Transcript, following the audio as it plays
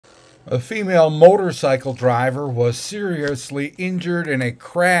A female motorcycle driver was seriously injured in a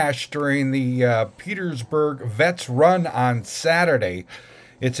crash during the Petersburg Vets Run on Saturday.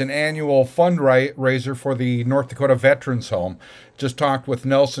 It's an annual fundraiser for the North Dakota Veterans Home. Just talked with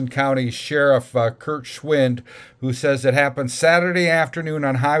Nelson County Sheriff Kurt Schwind, who says it happened Saturday afternoon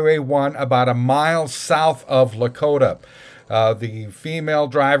on Highway 1, about a mile south of LAKOTA. The female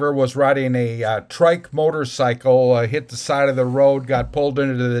driver was riding a trike motorcycle, hit the side of the road, got pulled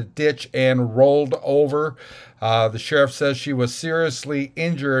into the ditch, and rolled over. The sheriff says she was seriously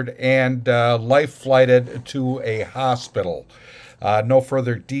injured and life flighted to a hospital. No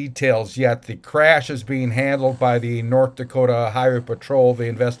further details yet. The crash is being handled by the North Dakota Highway Patrol, the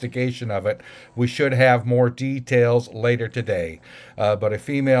investigation of it. We should have more details later today. But a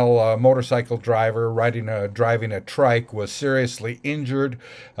female motorcycle driver driving a trike was seriously injured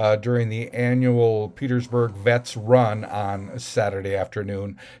during the annual Petersburg Vets Run on Saturday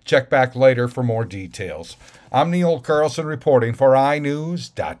afternoon. Check back later for more details. I'm Neil Carlson reporting for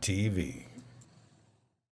iNewZ.TV.